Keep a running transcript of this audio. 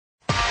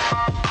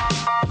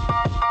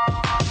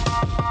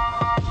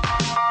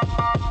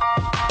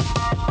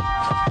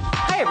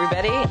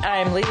everybody.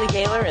 I'm Lily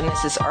Gaylor, and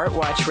this is Art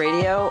Watch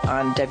Radio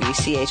on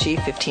WCHE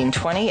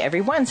 1520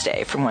 every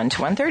Wednesday from 1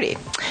 to 1:30.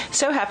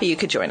 So happy you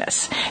could join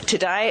us.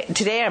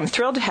 Today I'm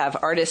thrilled to have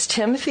artist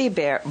Timothy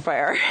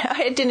Barr.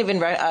 I didn't even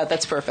write,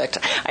 that's perfect.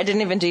 I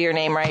didn't even do your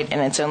name right,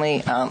 and it's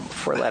only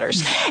 4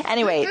 letters.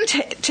 Anyway,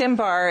 Tim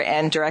Barr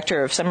and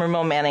director of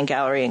Somerville Manning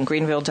Gallery in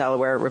Greenville,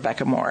 Delaware,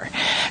 Rebecca Moore.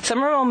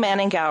 Somerville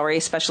Manning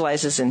Gallery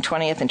specializes in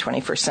 20th and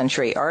 21st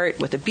century art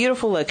with a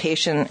beautiful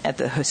location at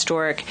the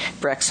historic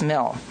Breck's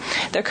Mill.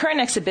 Their current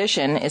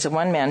exhibition is a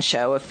one-man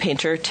show of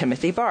painter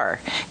Timothy Barr,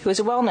 who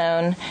is well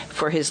known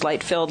for his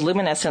light-filled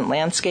luminescent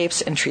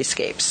landscapes and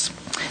treescapes.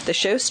 The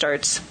show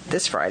starts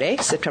this Friday,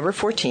 September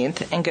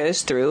 14th, and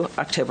goes through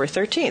October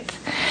 13th.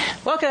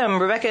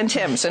 Welcome, Rebecca and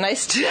Tim. So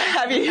nice to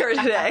have you here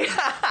today.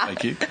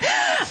 Thank you.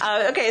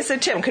 Okay, so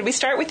Tim, could we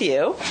start with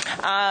you?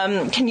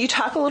 Can you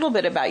talk a little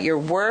bit about your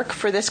work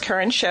for this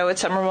current show at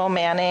Somerville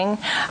Manning?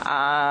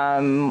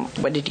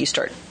 When did you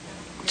start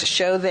to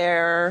show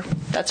there?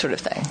 That sort of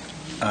thing.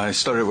 I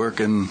started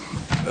working,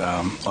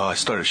 I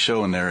started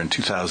showing there in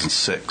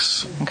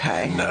 2006.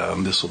 Okay.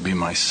 And this will be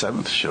my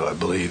 7th show, I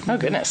believe. Oh,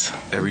 goodness.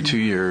 Every 2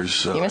 years.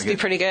 So you must be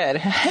pretty good.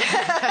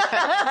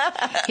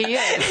 He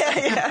is.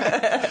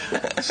 Yeah.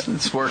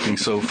 It's working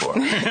so far.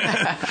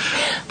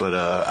 But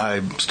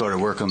I started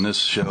work on this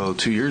show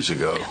 2 years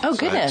ago. Oh, so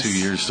goodness. I had 2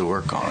 years to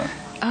work on it.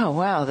 Oh,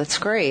 wow, that's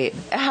great.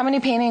 How many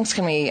paintings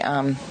can we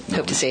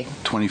hope to see?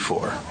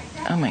 24.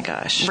 Oh, my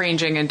gosh.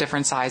 Ranging in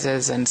different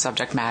sizes and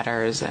subject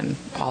matters and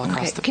all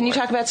across the board. Can you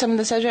talk about some of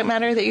the subject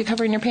matter that you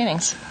cover in your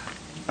paintings?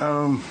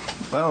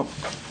 Well,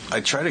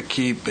 I try to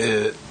keep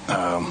it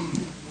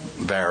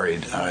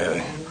varied.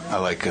 I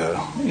like,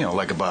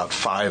 like about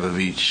 5 of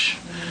each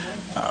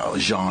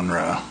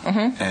genre.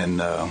 Mm-hmm.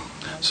 And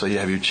so you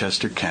have your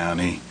Chester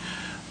County,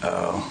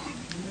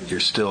 your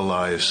still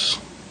lifes,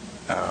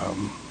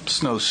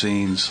 snow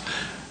scenes,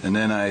 and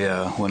then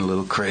I went a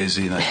little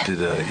crazy and I did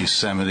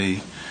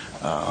Yosemite,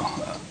 a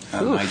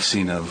night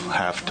scene of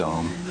Half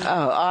Dome.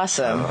 Oh,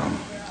 awesome.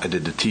 I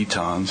did the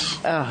Tetons.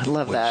 Oh, I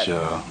love that.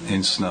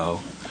 In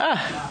snow.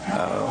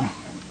 I'm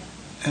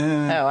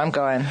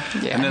going.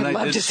 Yeah. And then I'd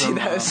love to see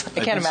those. I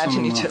can't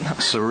imagine you doing them.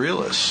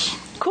 Surrealists.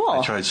 Cool.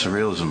 I tried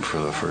surrealism for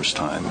the first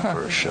time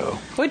for a show.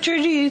 What drew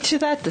you to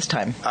that this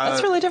time?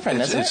 That's really different,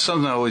 isn't it? It's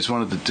something I always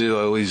wanted to do.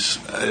 I always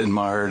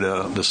admired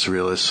the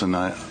surrealists, and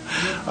I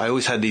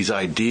always had these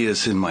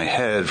ideas in my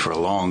head for a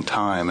long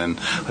time, and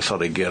I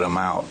thought I'd get them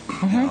out.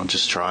 Mm-hmm.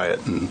 Just try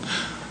it, and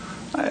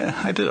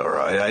I did all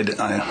right.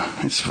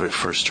 It's the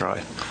first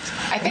try.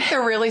 I think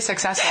they're really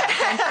successful.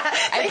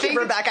 Thank you,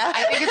 Rebecca.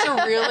 I think it's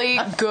a really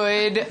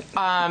good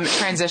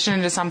transition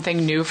into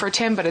something new for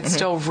Tim, but it's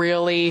still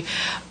really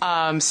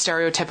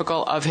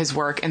stereotypical of his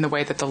work in the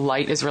way that the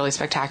light is really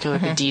spectacular,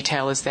 the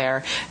detail is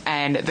there,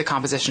 and the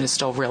composition is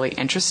still really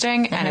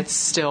interesting, and it's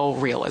still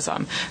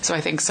realism. So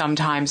I think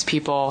sometimes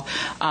people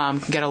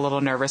get a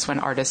little nervous when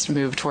artists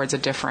move towards a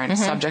different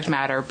subject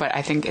matter, but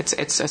I think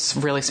it's a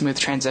really smooth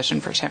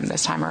transition for Tim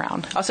this time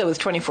around. Also, with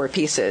 24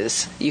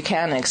 pieces, you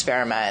can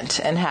experiment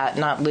and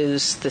not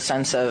lose the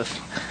sense of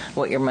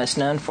what you're most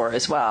known for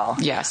as well.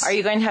 Yes. Are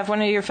you going to have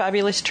one of your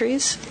fabulous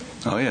trees?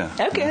 Oh, yeah.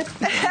 Oh, good.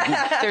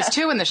 There's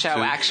 2 in the show,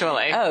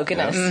 actually. Oh,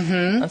 goodness.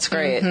 Mm-hmm. That's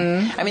great.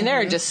 Mm-hmm. I mean,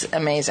 they're just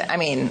amazing. I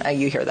mean,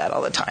 you hear that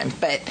all the time.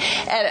 But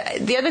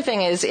the other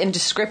thing is in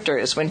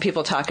descriptors, when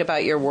people talk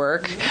about your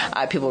work,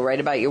 people write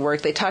about your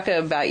work, they talk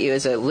about you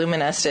as a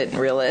luminescent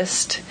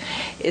realist.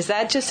 Is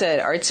that just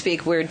an art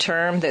speak weird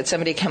term that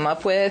somebody came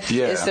up with?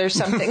 Yeah. Is there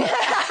something?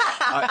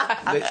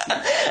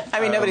 I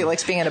mean, nobody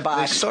likes being in a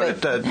box. They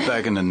started that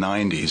back in the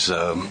 90s.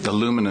 The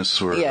Luminists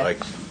were like,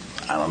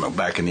 I don't know,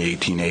 back in the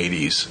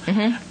 1880s.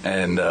 Mm-hmm.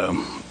 And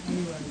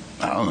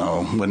I don't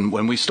know,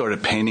 when we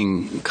started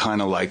painting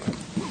kind of like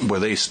where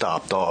they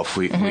stopped off,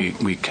 we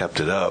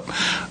kept it up.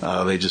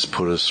 They just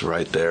put us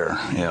right there.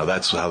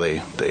 That's how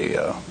they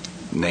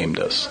named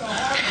us.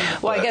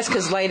 Well, I guess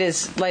because light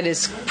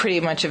is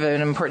pretty much of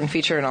an important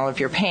feature in all of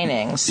your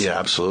paintings. Yeah,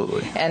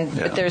 absolutely.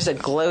 But there's a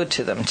glow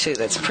to them too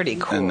that's pretty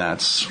cool. And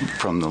that's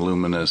from the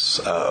luminous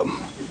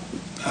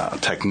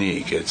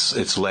technique.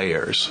 It's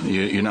layers.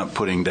 You're not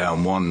putting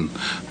down one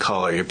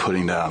color. You're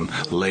putting down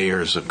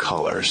layers of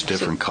colors,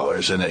 different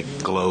colors, and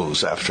it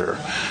glows after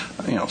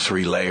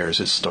 3 layers.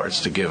 It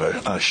starts to give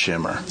a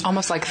shimmer.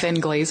 Almost like thin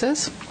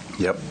glazes?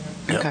 Yep.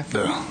 Okay.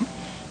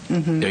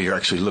 Yeah, you're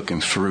actually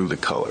looking through the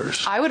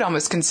colors. I would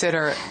almost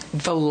consider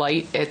the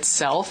light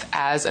itself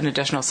as an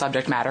additional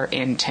subject matter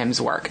in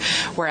Tim's work,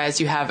 whereas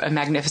you have a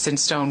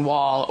magnificent stone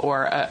wall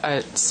or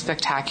a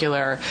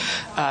spectacular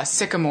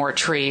sycamore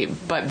tree,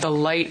 but the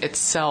light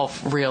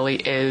itself really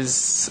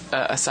is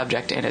a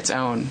subject in its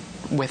own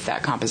with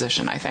that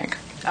composition, I think.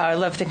 I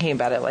love thinking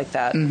about it like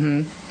that.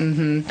 Mm-hmm.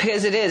 Mm-hmm.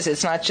 Because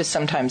it's not just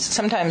sometimes,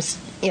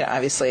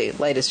 obviously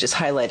light is just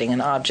highlighting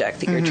an object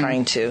that you're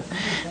trying to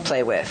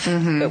play with.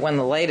 Mm-hmm. But when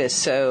the light is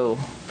so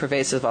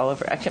pervasive all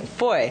over.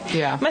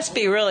 Yeah. Must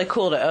be really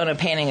cool to own a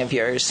painting of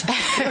yours.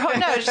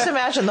 No, just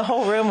imagine the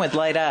whole room would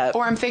light up.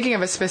 Or I'm thinking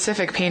of a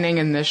specific painting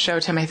in this show,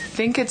 Tim. I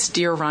think it's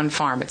Deer Run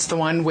Farm. It's the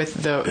one with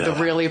the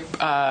really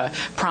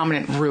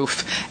prominent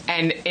roof.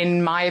 And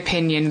in my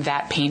opinion,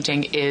 that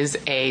painting is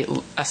a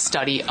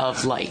study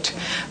of light.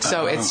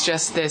 So it's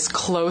just this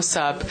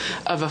close-up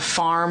of a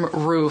farm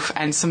roof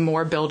and some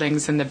more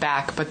buildings in the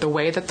back, but the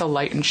way that the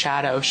light and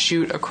shadow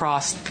shoot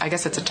across, I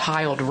guess it's a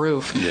tiled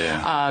roof.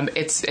 Yeah.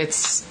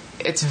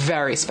 It's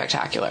very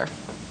spectacular.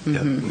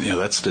 Mm-hmm. Yeah,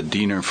 that's the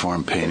Diener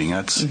Farm painting.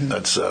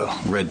 That's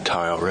red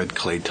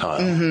clay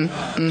tile.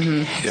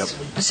 Yep.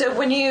 So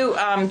when you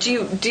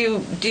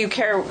do you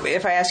care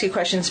if I ask you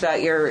questions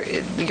about your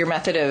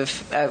method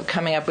of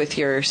coming up with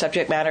your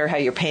subject matter, how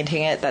you're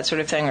painting it, that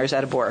sort of thing, or is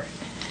that a bore?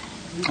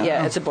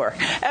 Yeah, it's a bore.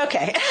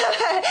 Okay.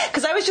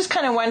 Because I was just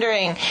kind of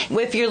wondering,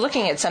 if you're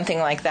looking at something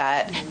like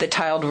that, the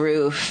tiled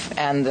roof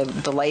and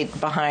the light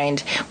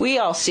behind, we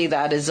all see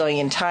that a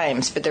zillion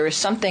times, but there was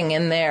something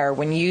in there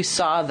when you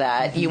saw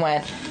that, you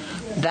went,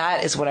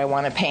 that is what I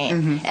want to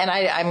paint. And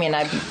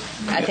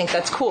I think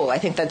that's cool. I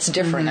think that's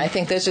different. I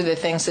think those are the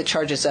things that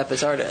charge us up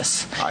as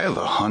artists. I have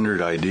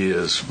 100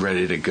 ideas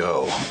ready to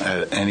go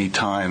at any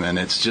time, and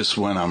it's just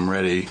when I'm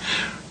ready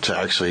to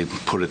actually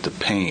put it to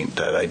paint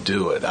that I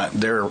do it.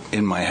 They're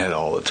in my head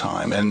all the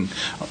time, and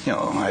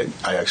I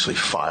actually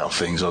file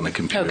things on the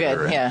computer.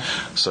 Oh, good. Yeah.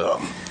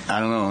 So I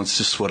don't know. It's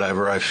just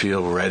whatever I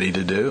feel ready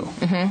to do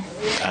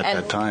at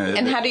that time.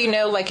 And how do you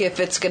know, like, if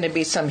it's going to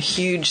be some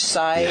huge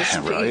size?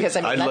 Yeah, right. Because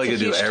I'd like to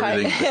do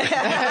everything.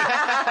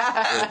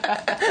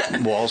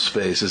 Wall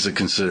space is a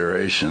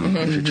consideration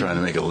if you're trying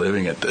to make a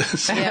living at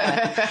this.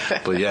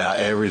 Yeah. But yeah,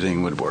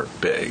 everything would work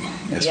big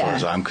as far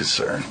as I'm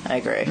concerned. I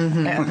agree.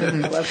 I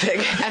love big.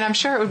 And I'm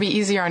sure it would be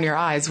easier on your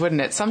eyes, wouldn't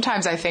it?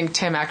 Sometimes I think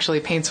Tim actually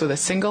paints with a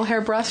single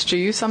hairbrush. Do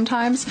you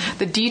sometimes?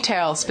 The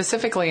detail,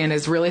 specifically in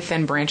his really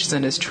thin branches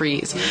in his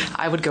trees,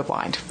 I would go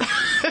blind.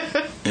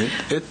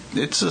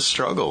 It's a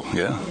struggle,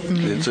 yeah.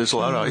 There's a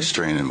lot of eye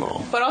strain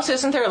involved. But also,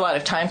 isn't there a lot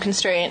of time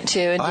constraint, too,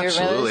 in your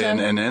Absolutely, realism?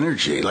 and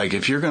energy. Like,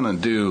 if you're going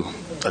to do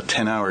a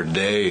 10-hour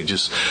day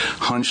just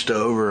hunched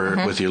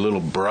over with your little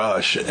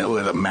brush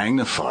with a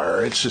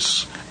magnifier, it's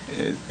just...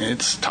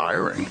 It's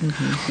tiring.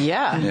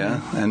 Yeah. Yeah.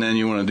 And then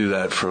you want to do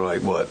that for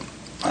like what?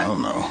 I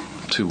don't know.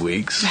 2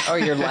 weeks. Or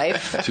your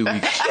life. 2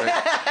 weeks straight.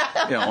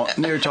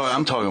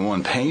 I'm talking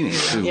one painting,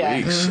 2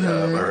 weeks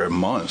or a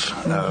month.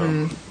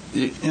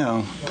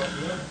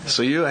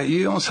 So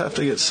you almost have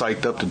to get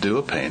psyched up to do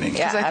a painting.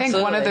 Because I think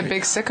one of the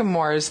big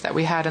sycamores that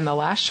we had in the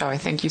last show, I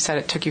think you said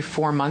it took you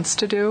 4 months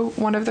to do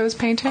one of those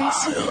paintings.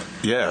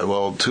 Yeah.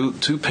 Well,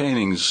 two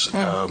paintings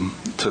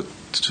took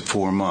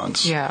 4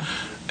 months. Yeah.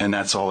 And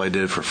that's all I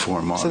did for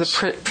 4 months. So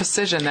the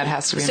precision that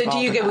has to be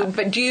involved.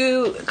 But do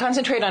you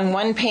concentrate on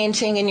one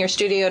painting in your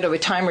studio at a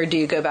time, or do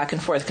you go back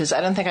and forth? Because I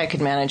don't think I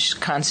could manage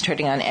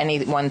concentrating on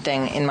any one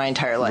thing in my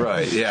entire life.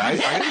 Right.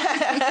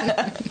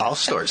 Yeah. I'll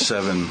start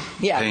 7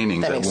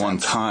 paintings at one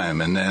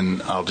time, and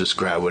then I'll just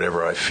grab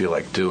whatever I feel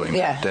like doing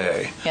that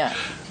day. Yeah.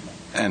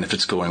 And if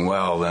it's going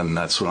well, then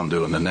that's what I'm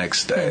doing the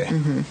next day.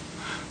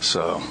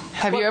 So,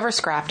 have you ever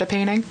scrapped a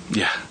painting?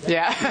 Yeah.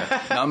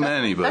 Not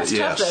many, but that's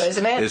yes. tough, though,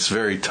 isn't it? It's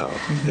very tough.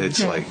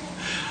 It's like,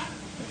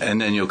 and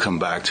then you'll come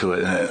back to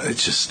it, and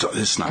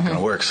it's not going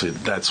to work. So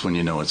that's when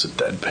you know it's a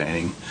dead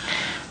painting.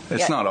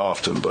 It's not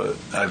often, but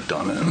I've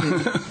done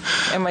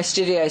it. In my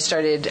studio, I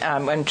started,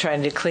 I'm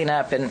trying to clean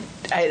up, and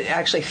I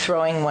actually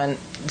throwing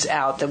ones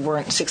out that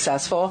weren't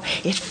successful.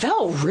 It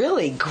felt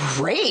really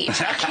great.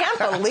 I can't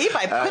believe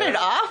I put it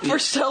off for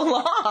so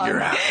long.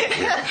 You're out.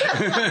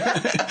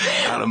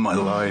 Out of my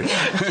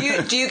life.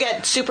 Do you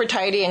get super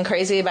tidy and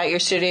crazy about your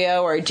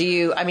studio, or do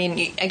you,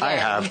 again... I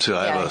have to.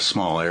 I have a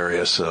small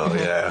area, so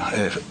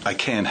if I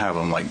can't have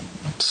them like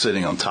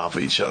sitting on top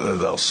of each other,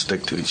 they'll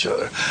stick to each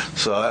other.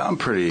 So I'm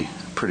pretty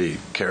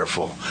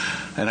careful,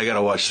 and I got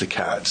to watch the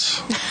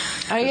cats.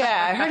 Oh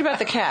yeah, I heard about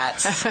the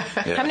cats.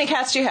 Yeah. How many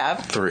cats do you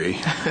have? 3.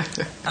 So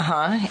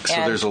And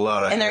there's a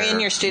lot of and they're in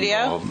your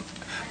studio?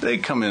 involved. They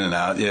come in and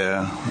out.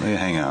 Yeah, they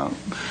hang out.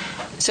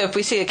 So if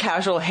we see a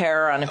casual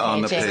hair on a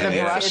painting,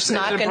 it's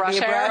not going to be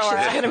a brush,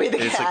 it's going to be the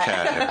cat. It's a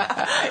cat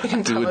hair. You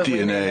can do a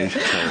DNA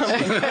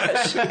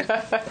test.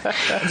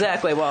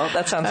 Exactly. Well,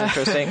 that sounds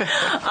interesting.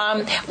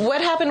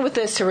 What happened with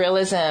the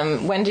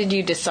surrealism? When did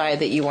you decide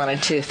that you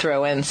wanted to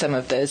throw in some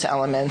of those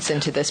elements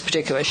into this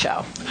particular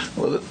show?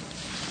 Well,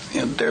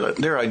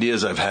 they're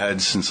ideas I've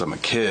had since I'm a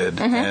kid,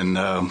 and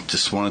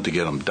just wanted to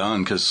get them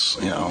done because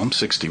I'm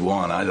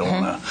 61. I don't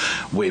want to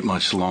wait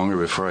much longer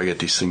before I get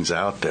these things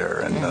out there.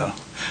 And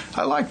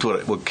I liked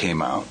what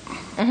came out.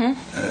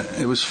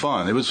 It was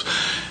fun. It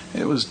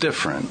was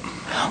different.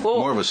 Well,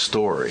 more of a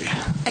story.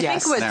 I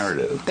think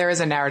narrative. There is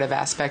a narrative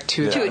aspect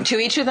to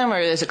each of them, or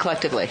is it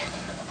collectively?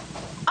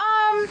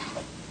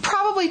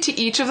 Probably to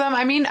each of them.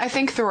 I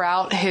think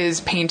throughout his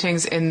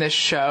paintings in this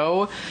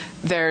show,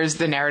 there's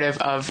the narrative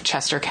of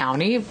Chester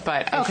County,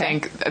 but I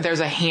think there's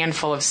a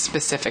handful of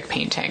specific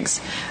paintings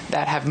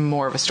that have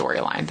more of a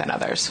storyline than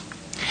others.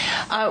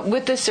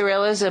 With the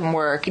surrealism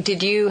work,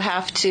 did you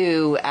have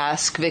to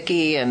ask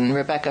Vicki and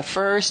Rebecca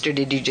first, or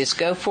did you just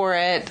go for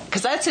it?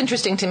 Because that's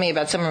interesting to me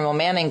about Somerville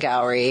Manning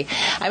Gallery.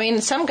 I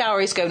mean, some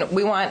galleries go,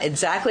 we want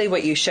exactly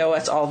what you show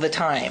us all the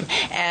time.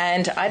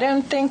 And I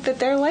don't think that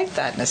they're like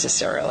that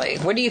necessarily.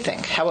 What do you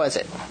think? How was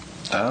it?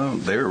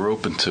 They were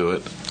open to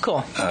it.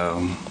 Cool.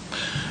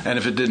 And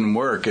if it didn't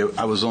work,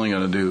 I was only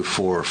going to do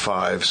 4 or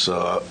 5,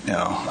 so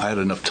I had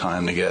enough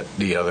time to get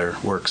the other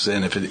works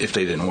in if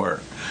they didn't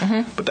work.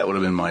 Mm-hmm. But that would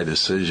have been my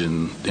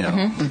decision,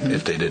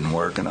 if they didn't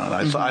work or not.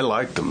 I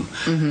liked them.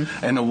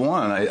 Mm-hmm. And the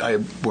one, I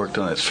worked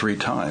on it 3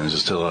 times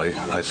until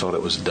I thought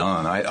it was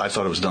done. I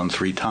thought it was done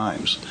 3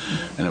 times,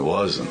 and it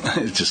wasn't.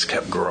 It just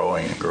kept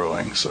growing and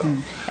growing. So.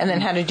 And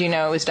then how did you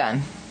know it was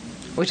done?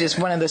 Which is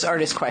one of those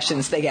artist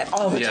questions they get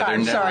all the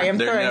time. Sorry, I'm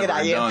throwing it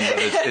at you. Done,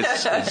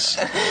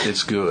 but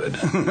it's good.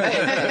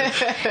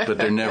 But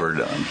they're never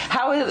done.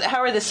 How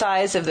are the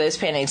size of those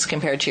paintings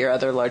compared to your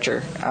other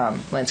larger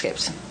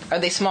landscapes? Are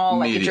they small,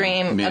 like a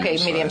dream?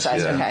 Medium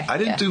size. Yeah. Okay. I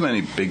didn't do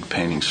many big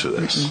paintings for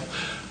this.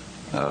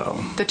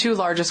 Mm-hmm. The 2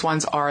 largest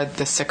ones are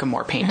the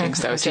sycamore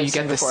paintings, though, so you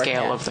get the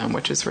scale of them,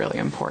 which is really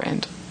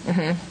important.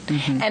 Mm-hmm.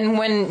 Mm-hmm. And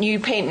when you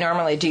paint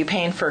normally, do you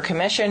paint for a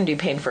commission? Do you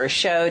paint for a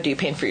show? Do you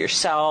paint for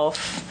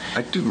yourself?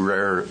 I do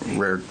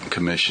rare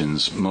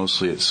commissions.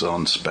 Mostly it's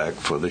on spec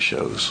for the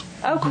shows.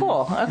 Oh,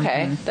 cool.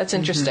 Okay. Mm-hmm. That's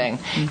interesting.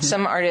 Mm-hmm.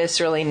 Some artists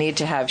really need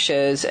to have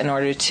shows in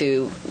order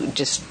to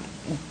just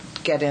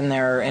get in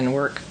there and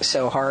work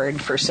so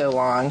hard for so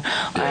long,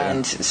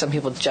 and some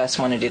people just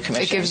want to do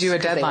commissions. It gives you a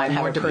deadline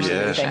more to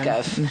think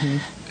of. Mm-hmm.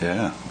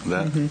 Yeah,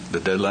 the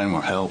deadline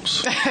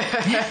helps.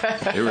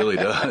 It really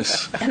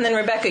does. And then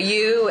Rebecca,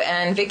 you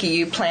and Vicki,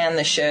 you plan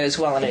the shows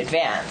well in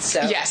advance.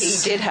 So yes.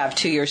 He did have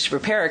 2 years to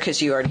prepare because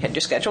you already had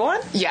your schedule on?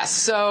 Yes.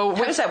 So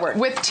how does that work?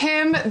 With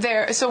Tim,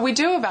 so we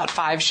do about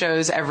 5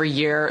 shows every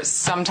year,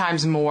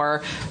 sometimes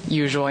more,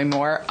 usually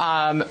more.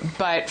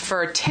 But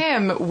for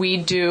Tim, we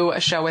do a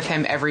show with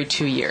him every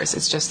 2 years.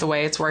 It's just the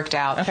way it's worked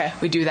out. Okay.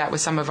 We do that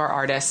with some of our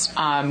artists,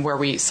 where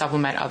we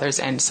supplement others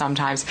in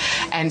sometimes.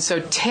 And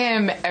so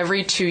Tim,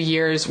 every 2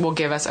 years, will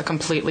give us a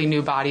completely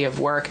new body of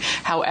work.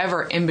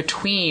 However, in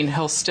between,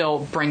 he'll still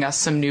bring us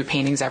some new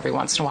paintings every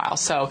once in a while.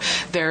 So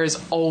there's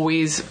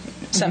always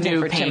something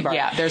new for Tim Barr.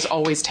 Yeah, there's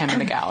always Tim in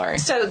the gallery.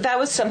 So that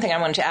was something I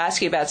wanted to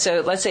ask you about.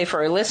 So let's say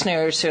for our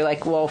listeners who are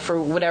like, well,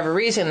 for whatever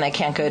reason, they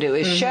can't go to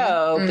his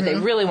show, but they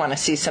really want to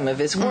see some of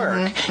his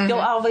work. You'll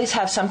always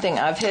have something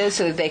of his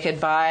so that they could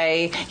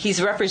buy.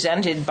 He's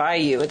represented by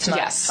you. It's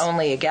not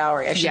only a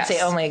gallery. I should say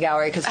only a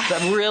gallery because it's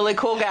a really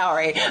cool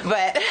gallery.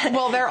 But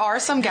well, there are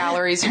some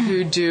galleries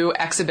who do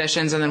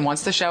exhibitions, and then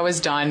once the show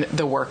is done,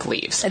 the work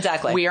leaves.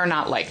 Exactly. We are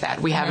not like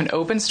that. We have an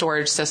open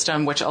storage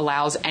system which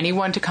allows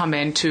anyone to come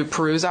in to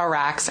peruse our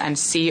racks and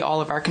see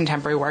all of our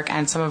contemporary work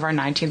and some of our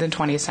 19th and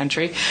 20th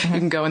century. You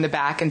can go in the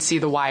back and see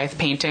the Wyeth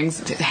paintings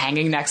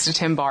hanging next to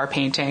Tim Barr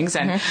paintings.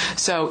 And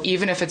so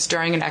even if it's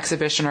during an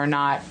exhibition or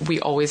not, we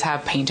always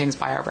have paintings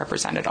by our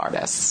represented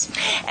artists.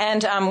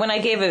 And when I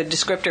gave a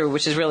descriptor,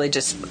 which is really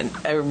just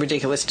a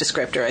ridiculous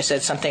descriptor, I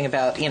said something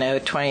about,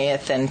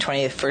 20th and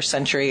 21st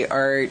century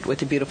art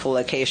with a beautiful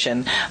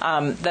location.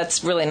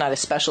 That's really not a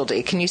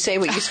specialty. Can you say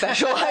what you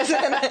specialize in?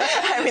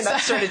 I mean,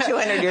 that's sort of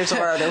 200 years of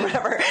art or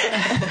whatever.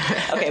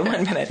 Okay,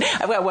 1 minute.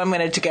 I've got 1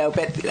 minute to go,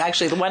 but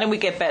actually, why don't we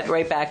get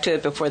right back to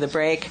it before the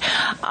break?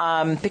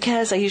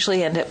 Because I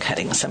usually end up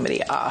cutting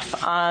somebody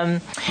off.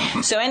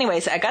 So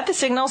anyways, I got the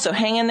signal, so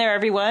hang in there,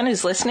 everyone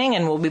who's listening,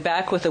 and we'll be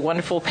back with a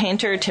wonderful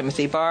painter,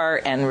 Timothy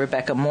Barr, and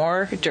Rebecca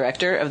Moore,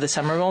 director of the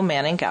Somerville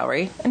Manning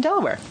Gallery in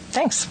Delaware.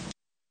 Thanks.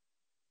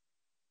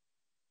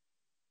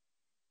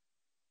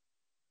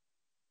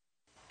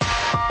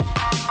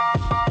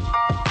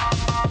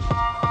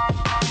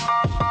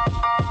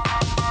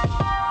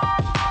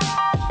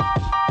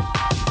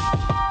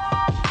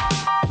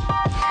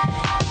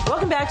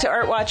 Back to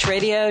Art Watch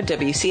Radio,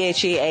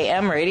 WCHE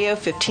AM Radio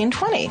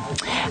 1520.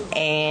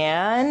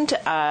 And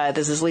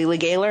this is Leila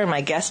Gaylor, and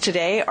my guests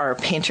today are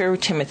painter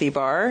Timothy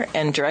Barr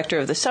and director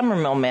of the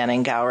Somerville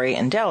Manning Gallery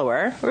in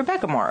Delaware,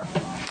 Rebecca Moore.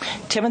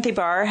 Timothy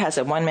Barr has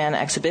a one-man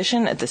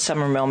exhibition at the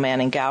Somerville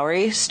Manning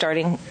Gallery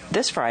starting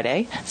this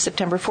Friday,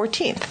 September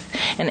 14th,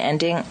 and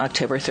ending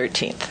October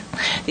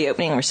 13th. The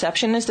opening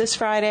reception is this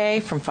Friday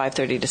from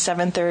 5:30 to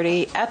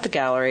 7:30 at the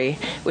gallery,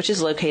 which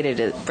is located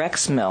at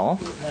Rex Mill,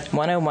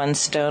 101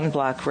 Stone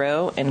Block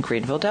Row in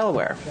Greenville,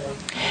 Delaware.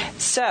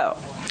 So,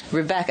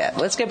 Rebecca,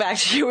 let's go back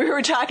to you. We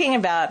were talking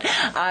about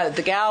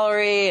the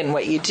gallery and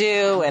what you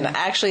do, and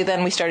actually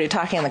then we started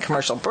talking on the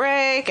commercial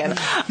break. And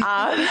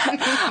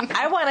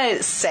I want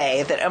to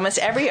say that almost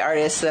every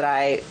artist that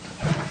I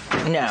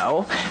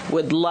know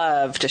would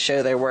love to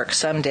show their work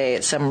someday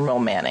at Somerville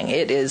Manning.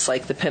 It is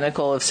like the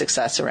pinnacle of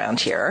success around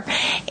here.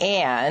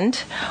 And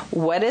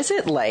what is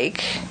it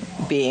like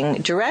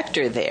being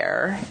director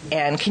there.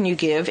 And can you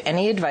give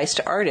any advice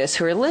to artists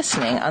who are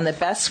listening on the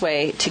best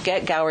way to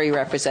get gallery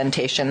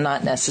representation,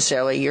 not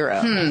necessarily your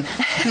own?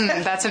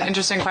 That's an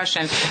interesting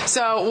question.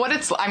 So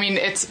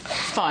it's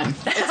fun.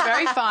 It's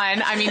very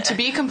fun. I mean, to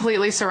be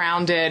completely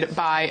surrounded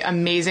by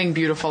amazing,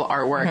 beautiful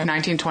artwork,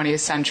 19th, 20th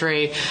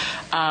century,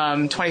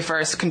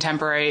 21st,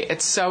 contemporary,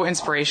 it's so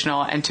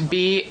inspirational. And to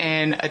be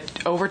in a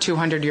over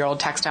 200-year-old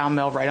textile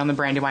mill right on the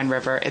Brandywine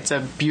River, it's a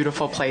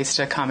beautiful place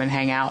to come and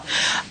hang out.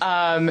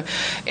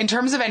 In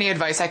terms of any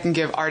advice I can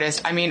give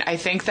artists, I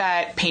think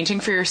that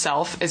painting for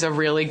yourself is a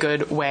really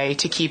good way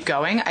to keep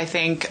going. I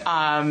think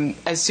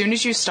as soon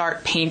as you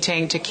start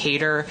painting to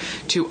cater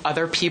to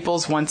other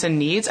people's wants and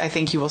needs, I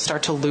think you will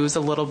start to lose a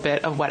little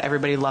bit of what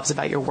everybody loves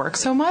about your work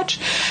so much.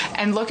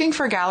 And looking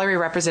for gallery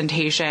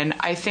representation,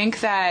 I think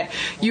that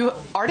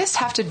artists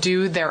have to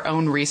do their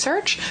own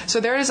research. So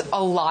there's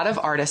a lot of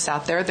artists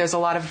out there. There's a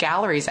lot of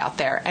galleries out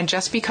there. And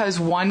just because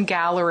one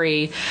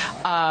gallery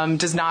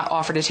does not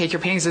offer to take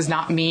your paintings does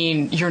not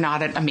mean you're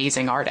not an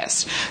amazing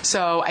artist.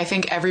 So I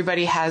think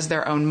everybody has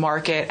their own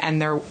market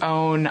and their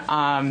own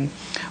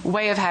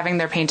way of having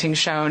their paintings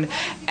shown.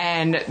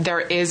 And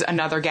there is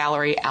another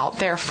gallery out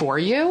there for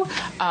you.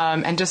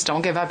 And just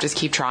don't give up. Just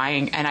keep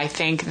trying. And I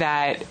think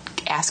that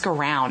ask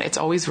around. It's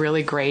always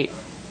really great.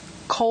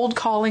 Cold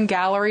calling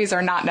galleries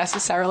are not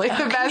necessarily the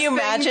best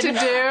thing to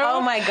do.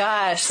 Oh my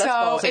gosh. So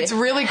ballsy. It's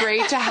really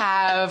great to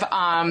have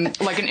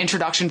like an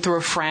introduction through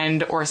a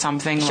friend or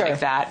something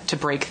like that to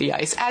break the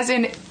ice, as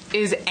in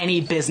is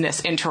any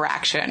business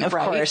interaction, of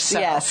right? course. So,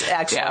 yes.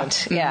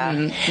 Excellent. Yeah.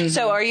 Mm-hmm.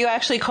 So are you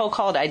actually cold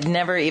called? I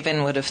never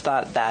even would have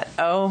thought that.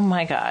 Oh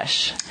my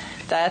gosh.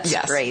 That's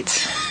great.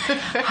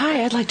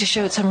 Hi, I'd like to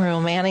show at Somerville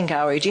Manning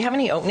Gallery. Do you have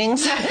any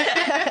openings?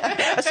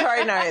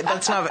 Sorry, no,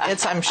 that's not.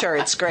 I'm sure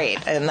it's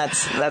great, and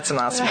that's an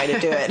awesome way to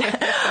do it.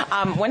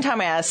 One time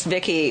I asked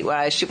Vicki,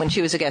 when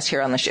she was a guest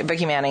here on the show,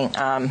 Vicki Manning,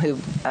 who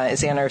is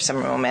the owner of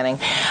Somerville Manning,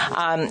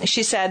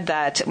 she said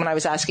that when I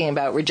was asking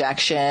about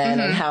rejection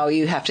and how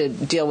you have to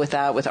deal with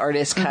that with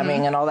artists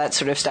coming and all that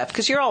sort of stuff,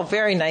 because you're all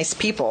very nice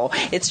people.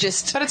 It's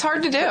just, but it's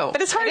hard to do.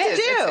 But it's hard to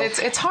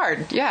do. It's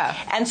hard. Yeah.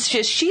 And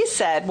she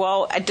said,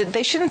 well,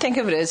 they shouldn't think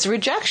of it as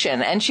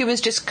rejection. And she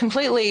was just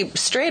completely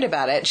straight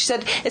about it. She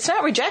said, it's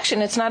not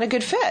rejection, it's not a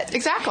good fit.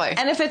 Exactly.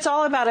 And if it's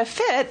all about a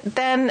fit,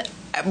 then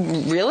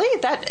really,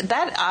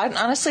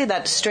 honestly,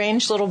 that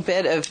strange little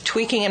bit of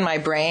tweaking in my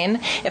brain,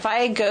 if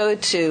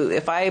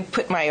I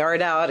put my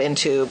art out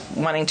into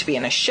wanting to be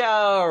in a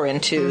show or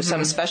into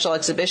some special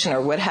exhibition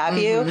or what have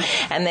you,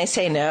 and they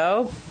say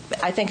no,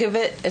 I think of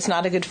it as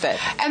not a good fit.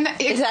 And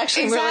it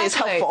actually really is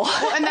helpful.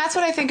 Well, and that's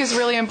what I think is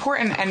really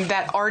important, and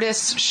that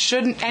artists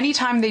shouldn't,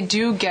 anytime they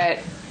do get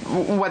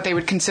what they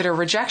would consider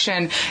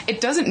rejection, it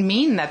doesn't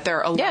mean that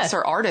they're a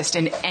lesser artist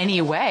in any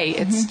way.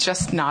 It's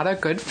just not a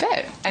good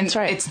fit. And that's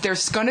right.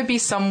 There's going to be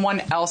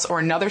someone else or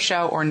another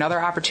show or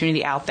another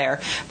opportunity out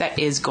there that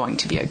is going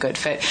to be a good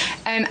fit.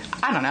 And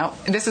I don't know,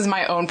 this is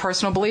my own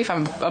personal belief.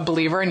 I'm a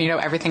believer and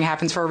everything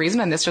happens for a reason,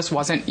 and this just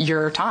wasn't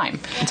your time.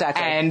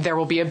 Exactly. And there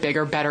will be a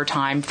bigger, better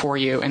time for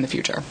you in the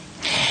future.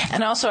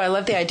 And also, I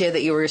love the idea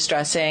that you were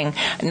stressing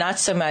not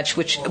so much,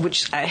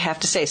 which I have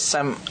to say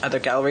some other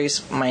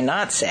galleries might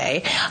not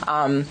say,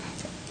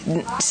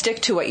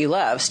 stick to what you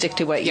love, stick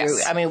to what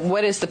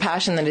what is the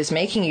passion that is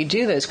making you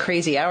do those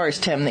crazy hours,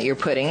 Tim, that you're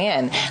putting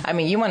in? I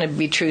mean, you want to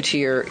be true to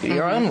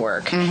your own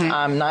work,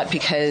 not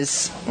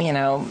because,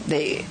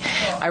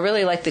 I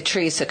really like the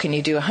trees, so can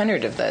you do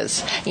 100 of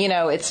those?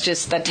 It's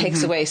just, that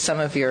takes away some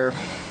of your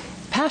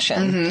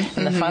passion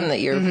and the fun that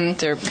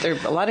they're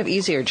a lot of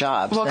easier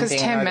jobs. Well, because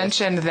Tim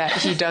mentioned that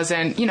he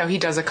doesn't, he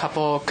does a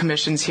couple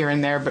commissions here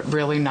and there, but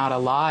really not a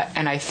lot.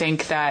 And I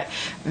think that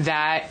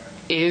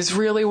is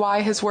really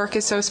why his work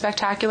is so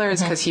spectacular,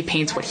 is because he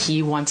paints what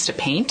he wants to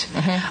paint,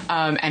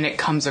 and it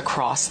comes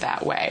across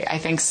that way. I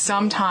think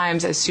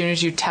sometimes as soon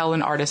as you tell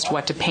an artist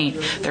what to paint,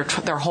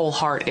 their whole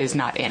heart is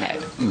not in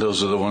it.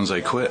 Those are the ones I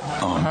quit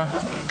on.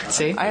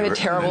 See? I have a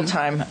terrible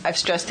time. I've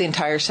stressed the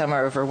entire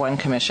summer over one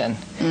commission.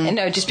 And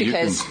no, just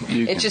because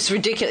it's just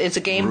ridiculous. It's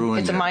a game.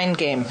 It's a mind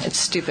game. It's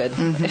stupid.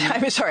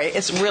 I'm sorry.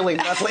 It's really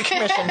lovely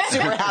commission.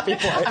 Super happy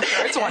for it. I'm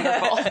sure it's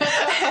wonderful.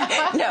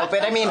 No,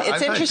 but I mean,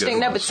 it's interesting.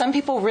 No, but some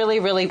people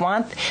really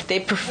they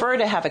prefer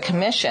to have a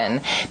commission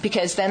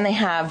because then they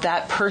have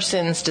that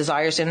person's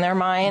desires in their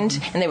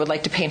mind and they would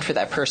like to paint for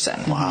that person.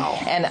 Wow.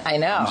 And I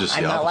know,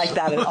 I'm not like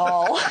that at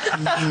all.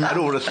 I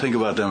don't want to think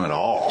about them at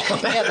all.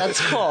 Yeah, that's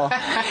cool.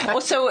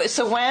 Well,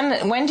 so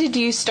when did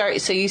you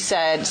start? So you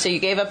said, so you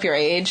gave up your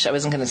age. I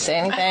wasn't going to say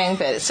anything,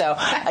 but so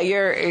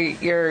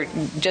you're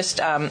just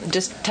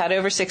tad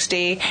over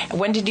 60.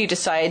 When did you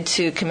decide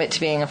to commit to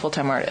being a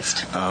full-time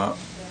artist?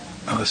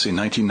 Let's see,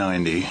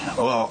 1990.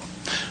 Well,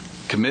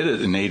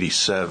 committed in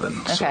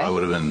 87, so I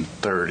would have been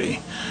 30.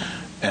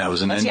 And I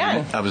was an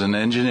engineer. I was an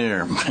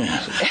engineer.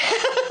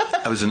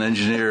 I was an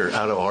engineer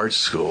out of art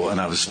school, and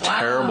I was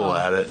terrible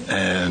at it,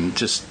 and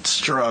just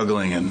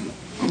struggling, and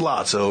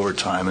lots of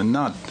overtime, and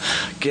not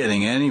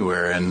getting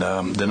anywhere. And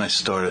then I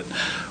started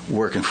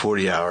working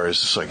 40 hours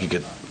so I could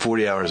get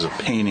 40 hours of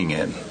painting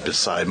in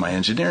beside my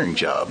engineering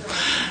job.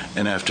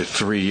 And after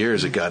 3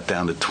 years, it got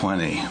down to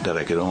 20, that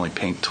I could only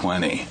paint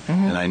 20.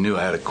 And I knew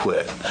I had to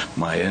quit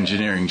my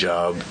engineering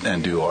job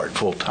and do art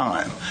full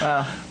time.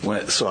 Wow.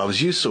 So I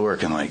was used to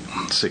working like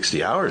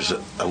 60 hours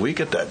a week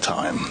at that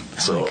time.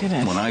 So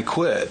when I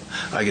quit,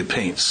 I could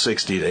paint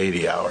 60 to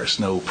 80 hours,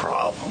 no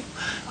problem.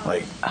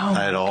 Like I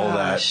had all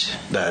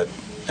that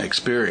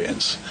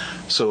experience.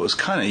 So it was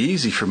kind of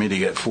easy for me to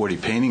get 40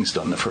 paintings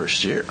done the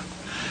first year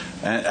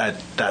at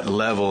that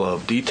level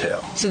of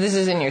detail. So this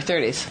is in your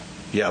 30s?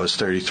 Yeah, I was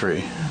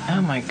 33.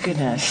 Oh, my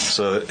goodness.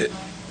 So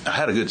I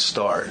had a good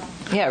start.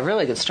 Yeah,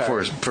 really good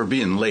start. For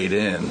being late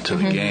into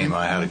the game,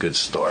 I had a good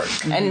start.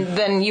 And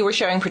then you were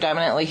showing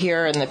predominantly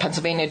here in the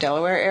Pennsylvania,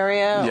 Delaware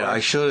area? Yeah, I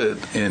showed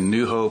it in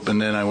New Hope,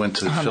 and then I went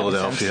to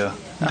Philadelphia,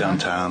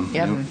 downtown.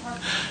 Yep.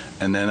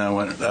 And then I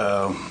went...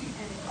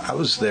 I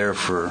was there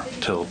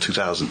till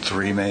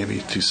 2003,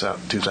 maybe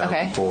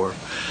 2004,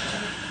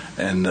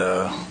 and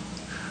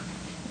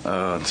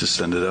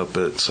just ended up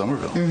at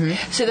Somerville.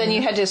 So then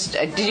you had to.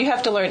 Did you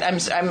have to learn?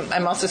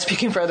 I'm also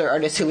speaking for other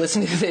artists who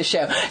listen to this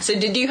show. So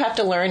did you have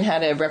to learn how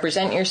to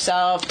represent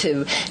yourself?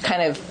 To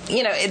kind of,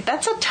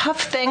 that's a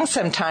tough thing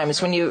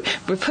sometimes when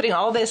we're putting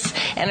all this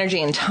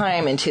energy and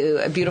time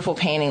into a beautiful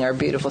painting or a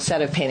beautiful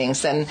set of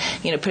paintings, then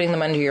putting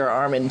them under your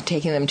arm and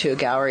taking them to a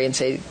gallery and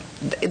say.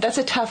 That's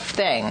a tough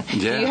thing.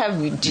 Yeah.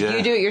 Did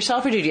you do it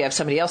yourself, or did you have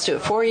somebody else do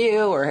it for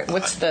you, or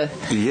what's the?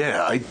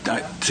 Yeah, I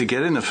to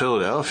get into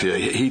Philadelphia,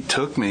 he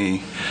took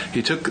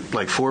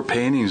like 4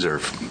 paintings or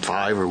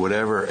 5 or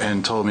whatever,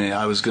 and told me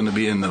I was going to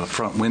be in the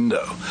front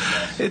window.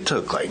 It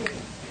took like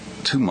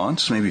 2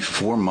 months, maybe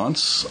 4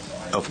 months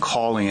of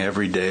calling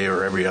every day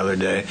or every other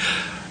day,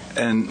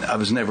 and I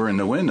was never in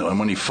the window. And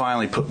when he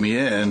finally put me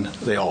in,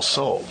 they all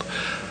sold.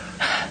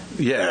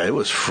 Yeah, it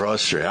was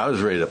frustrating. I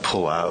was ready to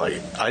pull out. Like,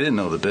 I didn't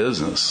know the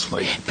business.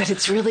 But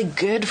it's really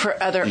good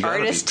for other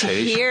artists to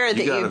hear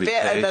that you've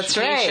been. That's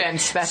right.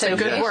 Patience. That's a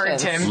good word,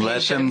 Tim.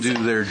 Let them do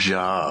their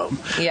job.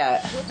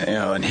 Yeah.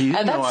 And he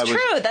didn't know I was.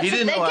 That's true. He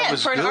didn't know I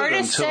was for an good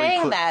artist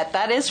saying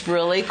that is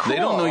really cool. They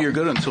don't know you're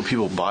good until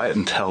people buy it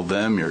and tell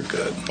them you're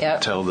good. Yep.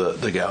 Tell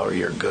the gallery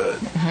you're good.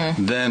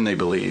 Then they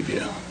believe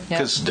you.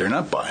 Because they're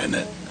not buying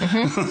it.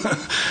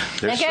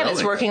 Again,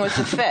 it's working with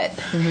the fit.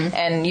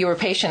 And you were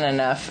patient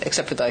enough,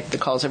 except for the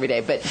calls every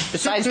day. But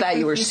besides that,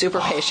 you were super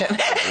patient. Wow,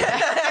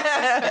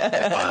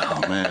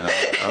 man,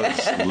 I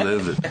was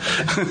livid.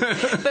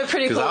 But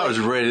pretty cool. Because I was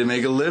ready to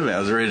make a living. I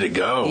was ready to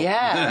go.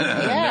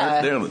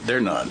 Yeah. They're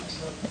not.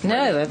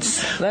 No,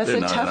 that's They're a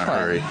not tough in a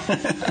hurry. one.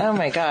 Oh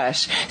my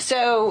gosh!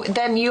 So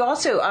then you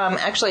also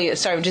actually,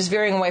 sorry, just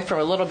veering away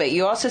from a little bit.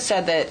 You also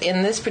said that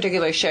in this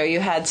particular show you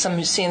had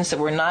some scenes that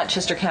were not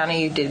Chester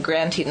County. You did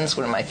Grand Tetons,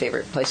 one of my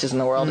favorite places in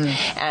the world,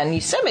 and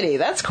Yosemite.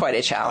 That's quite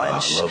a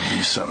challenge. I love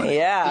Yosemite.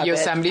 Yeah, the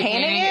Yosemite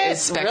painting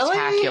is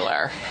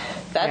spectacular.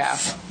 Really?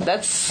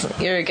 That's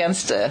you're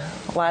against a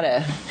lot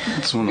of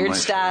weird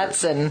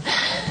stats and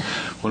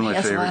one of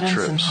my favorite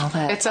trips.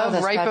 It's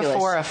right fabulous.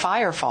 Before a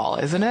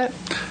firefall, isn't it?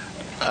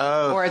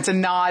 Or it's a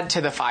nod to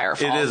the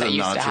firefall. It is that a used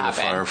nod to the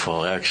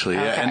firefall, actually.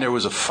 Okay. Yeah, and there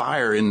was a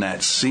fire in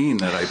that scene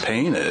that I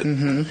painted.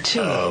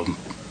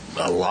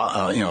 A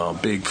lot, a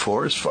big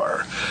forest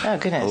fire. Oh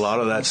goodness! A lot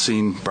of that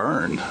scene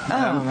burned.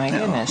 Oh my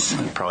goodness!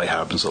 It probably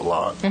happens a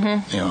lot.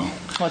 Well,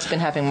 it's been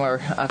happening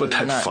more often but that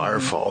than not.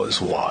 firefall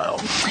is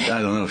wild.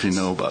 I don't know if you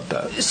know about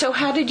that. So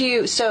how did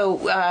you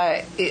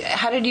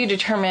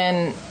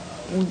determine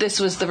this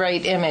was the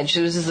right image,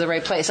 this is the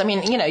right place? I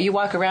mean, you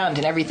walk around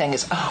and everything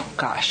is, oh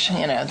gosh,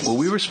 Well,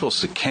 we were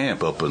supposed to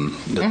camp up on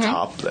the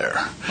top there,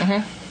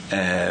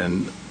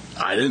 and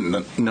I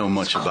didn't know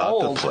much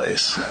about the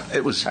place.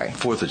 It was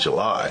 4th of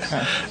July,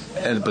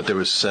 but there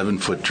was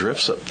 7-foot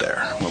drifts up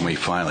there when we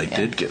finally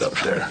did get up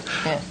there.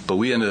 Yeah. But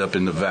we ended up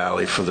in the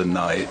valley for the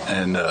night,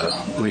 and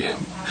we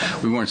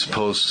weren't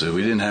supposed to.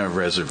 We didn't have a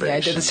reservation. Yeah,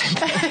 I did the same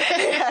thing.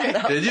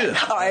 Did you?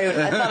 Oh, I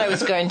thought I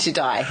was going to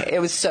die. It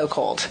was so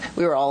cold.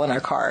 We were all in our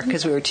car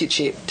because we were too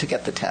cheap to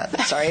get the tent.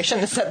 Sorry, I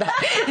shouldn't have said that.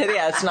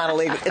 Yeah, it's not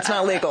illegal. It's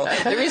not legal.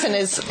 The reason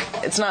is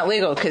it's not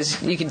legal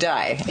because you could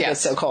die. Yes.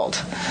 It's so cold.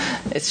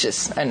 It's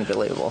just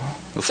unbelievable.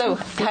 Well, so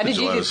how did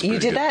you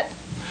did that?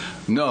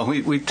 No,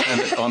 we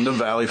tented on the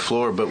valley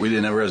floor, but we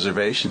didn't have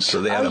reservations,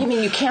 so they had. You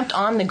mean you camped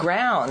on the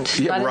ground?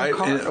 Yeah, not right,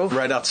 in the car?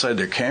 Right outside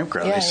their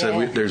campground. They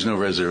said there's no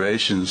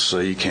reservations, so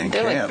you can't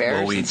camp. Like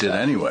well, we did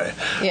anyway.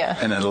 Yeah.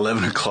 And at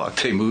 11 o'clock,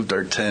 they moved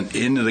our tent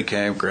into the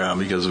campground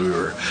because we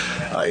were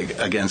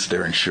against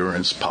their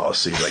insurance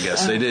policies. I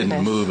guess they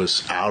didn't move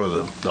us out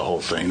of the whole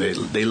thing.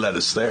 They let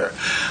us there.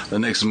 The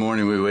next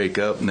morning, we wake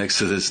up next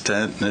to this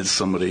tent, and it's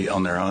somebody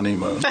on their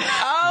honeymoon.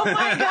 Oh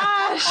my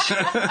gosh!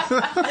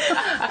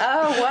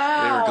 Oh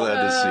wow! They were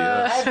glad to see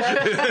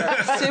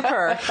us.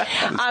 Super.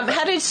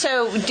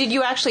 Did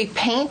you actually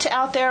paint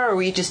out there, or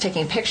were you just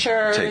taking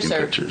pictures?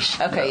 Pictures.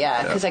 Okay,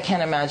 because I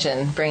can't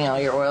imagine bringing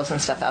all your oils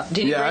and stuff out.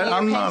 Did you bring your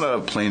I'm paints? not a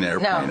plein air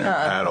painter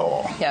at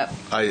all. Yep.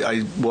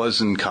 I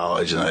was in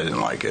college and I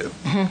didn't like it.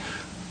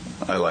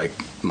 I like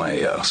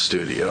my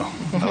studio.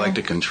 I like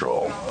to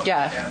control.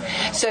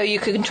 Yeah. So you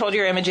could control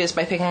your images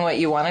by picking what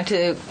you wanted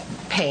to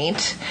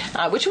paint,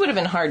 which would have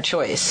been a hard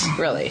choice,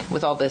 really,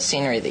 with all the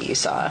scenery that you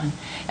saw.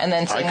 And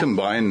then I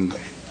combined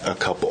a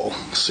couple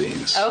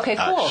scenes. Okay,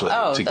 cool.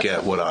 Actually, to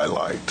get what I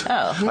liked.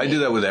 I do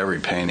that with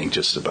every painting,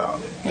 just about.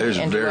 There's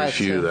very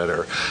few that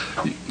are.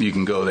 You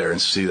can go there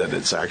and see that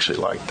it's actually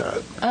like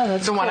that. Oh,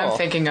 that's the cool. one I'm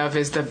thinking of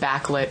is the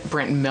backlit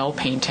Brenton Mill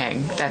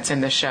painting that's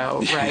in the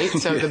show, right?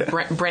 So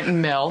the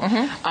Brenton Mill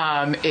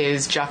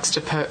is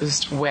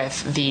juxtaposed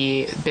with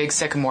the big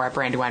sycamore at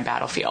Brandywine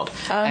Battlefield,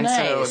 and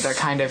nice. so they're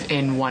kind of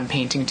in one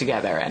painting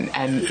together.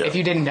 And if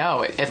you didn't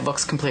know, it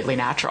looks completely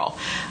natural.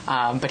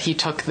 But he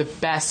took the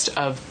best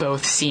of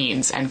both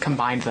scenes and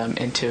combined them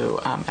into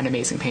an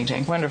amazing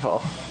painting.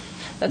 Wonderful.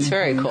 That's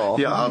very cool.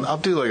 Yeah, I'll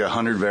do like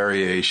 100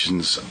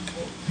 variations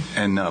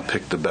and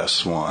pick the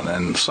best one,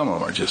 and some of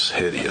them are just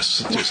hideous,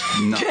 just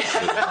nuts.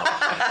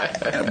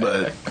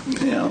 But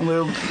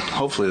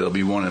hopefully there'll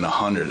be one in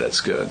 100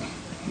 that's good,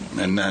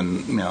 and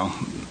then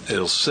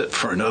it'll sit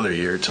for another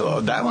year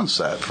till that one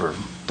sat for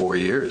 4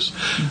 years.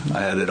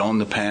 I had it on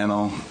the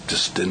panel,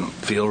 just didn't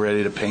feel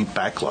ready to paint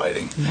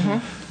backlighting.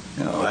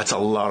 That's a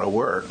lot of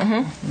work.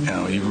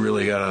 You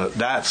really gotta.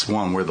 That's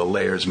one where the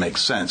layers make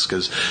sense,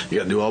 because you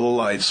gotta do all the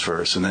lights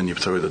first, and then you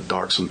throw the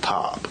darks on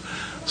top.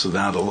 So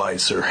now the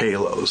lights are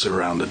halos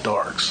around the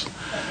darks.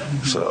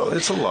 So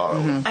it's a lot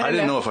of. I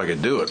didn't know if I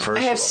could do it first.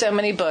 I have so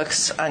many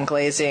books on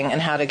glazing and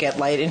how to get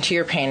light into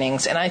your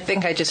paintings, and I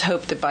think I just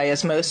hope that by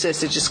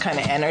osmosis it just kind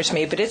of enters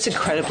me. But it's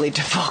incredibly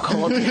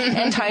difficult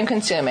and time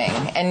consuming,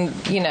 and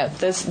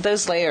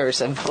those layers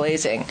of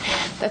glazing.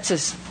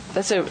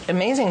 That's an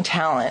amazing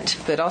talent,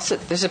 but also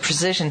there's a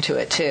precision to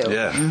it too.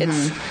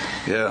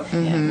 Yeah.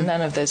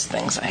 None of those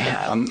things I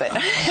have. But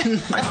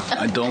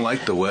I don't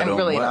like the wet I'm on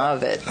really wet. in awe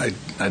of it.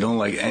 I don't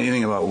like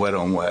anything about wet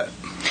on wet.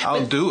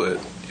 I'll do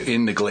it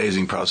in the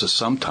glazing process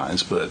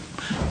sometimes, but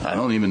I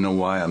don't even know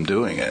why I'm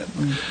doing it.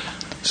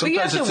 But you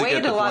have to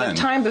wait a lot of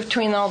time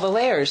between all the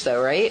layers,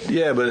 though, right?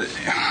 Yeah, but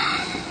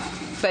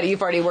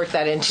you've already worked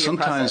that into your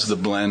process. Sometimes the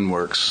blend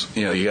works.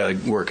 You got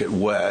to work it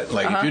wet.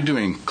 Like if you're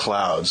doing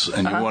clouds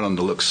and you want them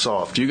to look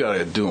soft, you got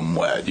to do them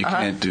wet. You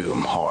can't do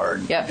them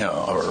hard,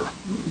 or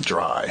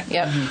dry.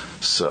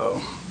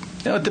 So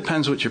it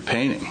depends what you're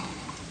painting.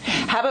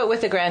 How about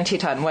with the Grand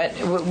Teton?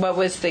 What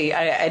was the?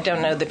 I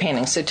don't know the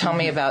painting. So tell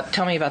me about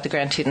the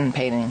Grand Teton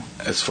painting.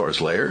 As far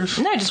as layers?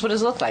 No, just what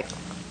does it look like.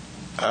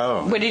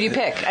 Oh. What did you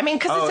pick? I mean,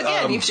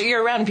 because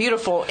you're around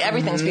beautiful.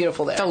 Everything's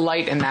beautiful there. The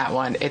light in that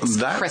one, it's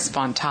crisp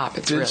on top.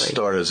 It did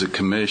start as a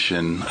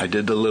commission. I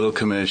did the little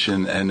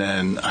commission, and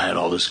then I had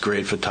all this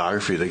great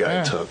photography the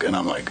guy took, and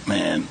I'm like,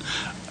 man,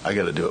 I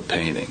got to do a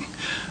painting,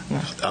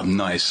 a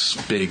nice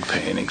big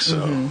painting.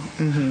 So,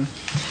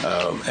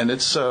 and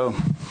it's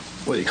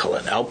what do you call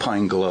it?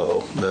 Alpine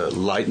glow. The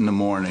light in the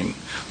morning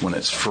when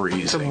it's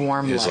freezing. It's a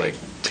warm light. Like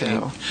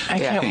too. I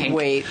can't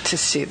wait to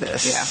see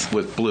this. Yeah.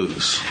 With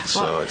blues.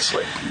 So it's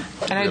like.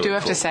 And really I do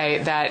have to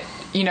say that,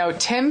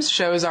 Tim's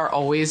shows are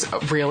always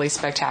really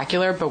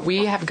spectacular, but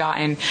we have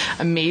gotten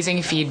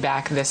amazing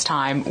feedback this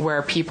time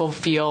where people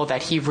feel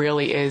that he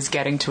really is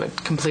getting to a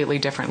completely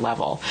different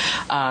level.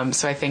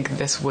 So I think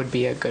this would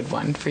be a good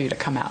one for you to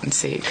come out and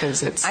see,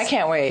 because it's. I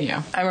can't wait.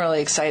 I'm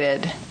really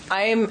excited.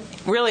 I'm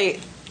really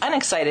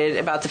unexcited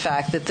about the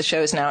fact that the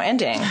show is now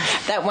ending.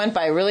 That went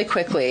by really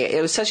quickly. It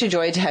was such a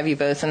joy to have you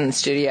both in the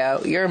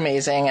studio. You're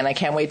amazing, and I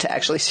can't wait to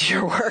actually see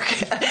your work.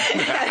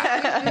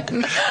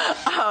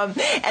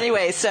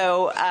 Anyway,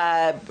 so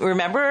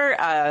remember,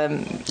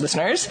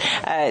 listeners,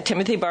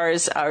 Timothy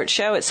Barr's art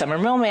show at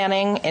Somerville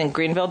Manning in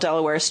Greenville,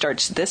 Delaware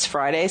starts this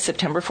Friday,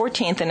 September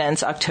 14th, and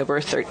ends October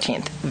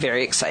 13th.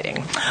 Very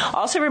exciting.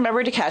 Also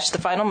remember to catch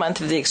the final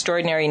month of the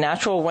extraordinary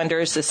natural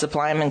wonders of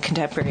sublime and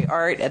contemporary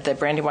art at the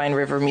Brandywine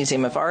River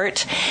Museum of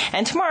Art.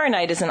 And tomorrow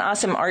night is an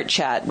awesome art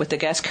chat with the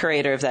guest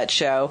curator of that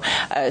show,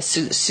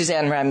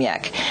 Suzanne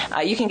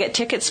Ramyek. You can get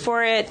tickets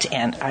for it,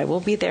 and I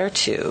will be there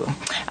too.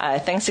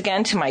 Thanks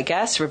again to my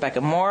guests,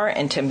 Rebecca Moore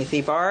and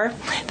Timothy Barr.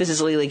 This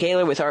is Lily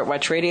Gaylor with Art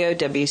Watch Radio,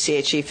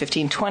 WCHE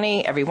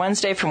 1520, every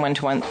Wednesday from 1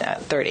 to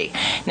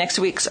 1:30. Next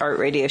week's Art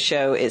Radio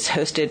show is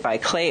hosted by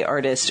clay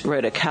artist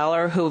Rhoda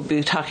Kaller, who will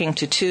be talking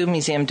to two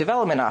museum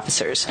development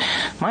officers,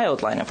 my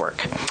old line of work,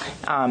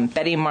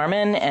 Betty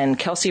Marmon and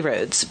Kelsey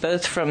Rhodes,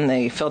 both from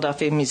the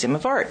Philadelphia Museum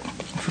of Art.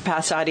 For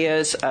past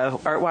audios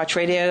of Art Watch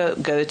Radio,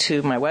 go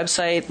to my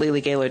website,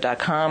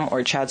 lilygaylor.com,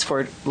 or Chad's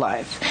Ford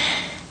Live.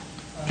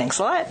 Thanks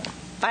a lot.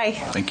 Bye.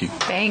 Thank you.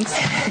 Thanks.